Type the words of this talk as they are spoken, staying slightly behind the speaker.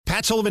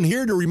Matt Sullivan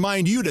here to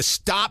remind you to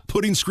stop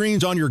putting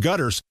screens on your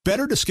gutters.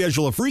 Better to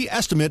schedule a free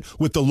estimate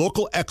with the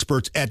local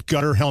experts at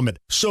Gutter Helmet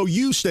so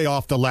you stay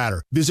off the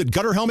ladder. Visit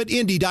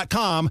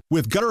GutterHelmetIndy.com.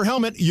 With Gutter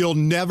Helmet, you'll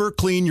never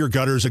clean your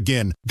gutters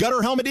again.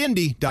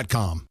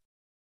 GutterHelmetIndy.com.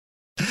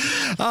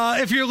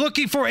 If you're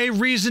looking for a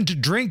reason to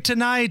drink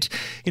tonight,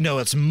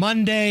 it's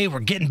Monday. We're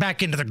getting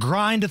back into the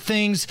grind of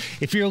things.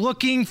 If you're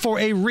looking for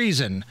a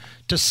reason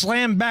to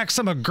slam back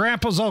some of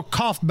Grandpa's old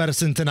cough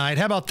medicine tonight,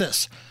 how about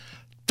this?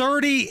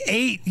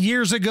 38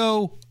 years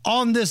ago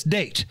on this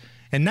date,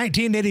 in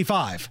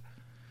 1985,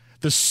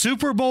 the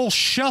Super Bowl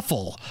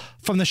Shuffle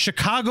from the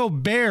Chicago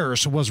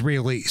Bears was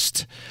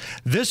released.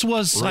 This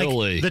was like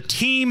the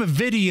team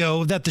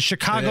video that the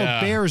Chicago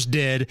Bears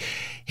did.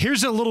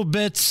 Here's a little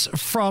bits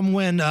from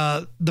when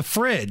the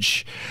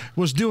Fridge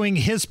was doing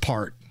his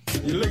part.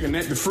 You're looking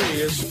at the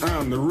fridge,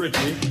 I'm the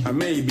rookie. I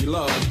may be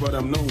large, but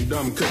I'm no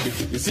dumb cookie.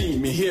 You see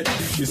me hit,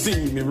 you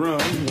see me run.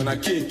 When I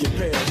kick and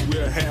pass,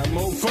 we'll have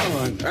more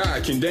fun. I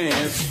can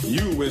dance,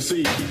 you will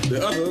see.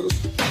 The others,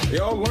 they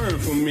all learn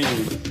from me.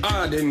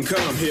 I didn't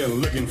come here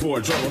looking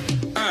for trouble.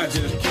 I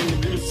just came to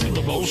do the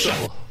Super Bowl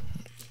Shuffle.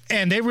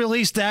 And they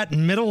released that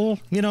middle, of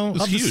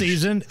the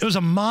season. It was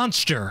a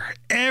monster.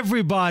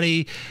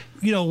 Everybody,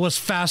 was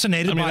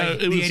fascinated by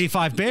the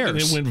 85 Bears. And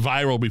it went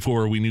viral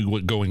before we knew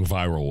what going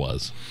viral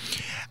was.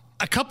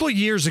 A couple of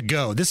years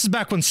ago, this is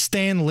back when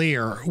Stan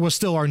Lear was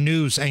still our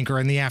news anchor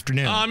in the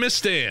afternoon. I miss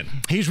Stan.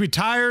 He's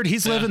retired.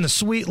 He's living the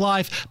sweet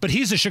life, but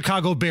he's a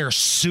Chicago Bears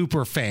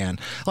super fan.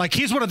 Like,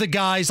 he's one of the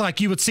guys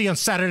like you would see on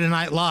Saturday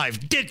Night Live,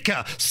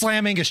 Ditka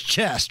slamming his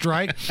chest,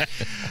 right?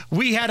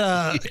 We had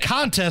a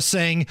contest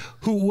saying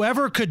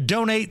whoever could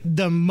donate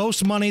the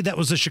most money that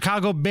was a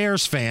Chicago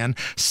Bears fan,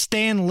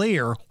 Stan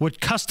Lear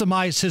would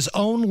customize his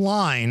own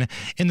line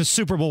in the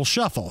Super Bowl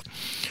Shuffle.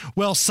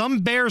 Well, some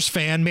Bears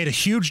fan made a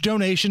huge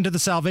donation to the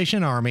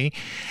Salvation Army,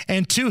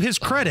 and to his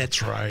credit,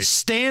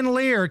 Stan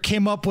Lear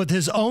came up with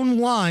his own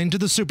line to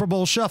the Super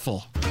Bowl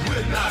Shuffle.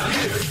 We're not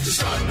here to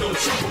start no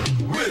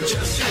trouble. We're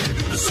just here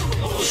to do the Super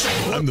Bowl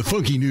Shuffle. I'm the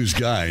funky news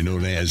guy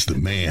known as the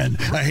Man.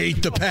 I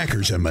hate the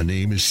Packers, and my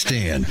name is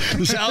Stan.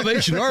 The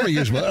Salvation Army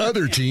is my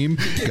other team.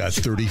 Got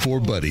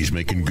 34 buddies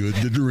making good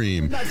the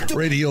dream.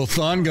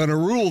 Radiothon gonna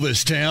rule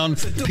this town.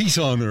 Peace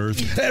on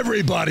earth.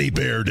 Everybody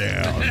bear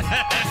down.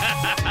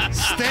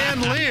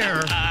 Stan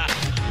Lear,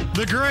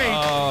 the great,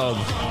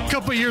 a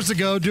couple years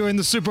ago during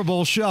the Super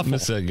Bowl Shuffle.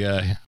 Miss that guy.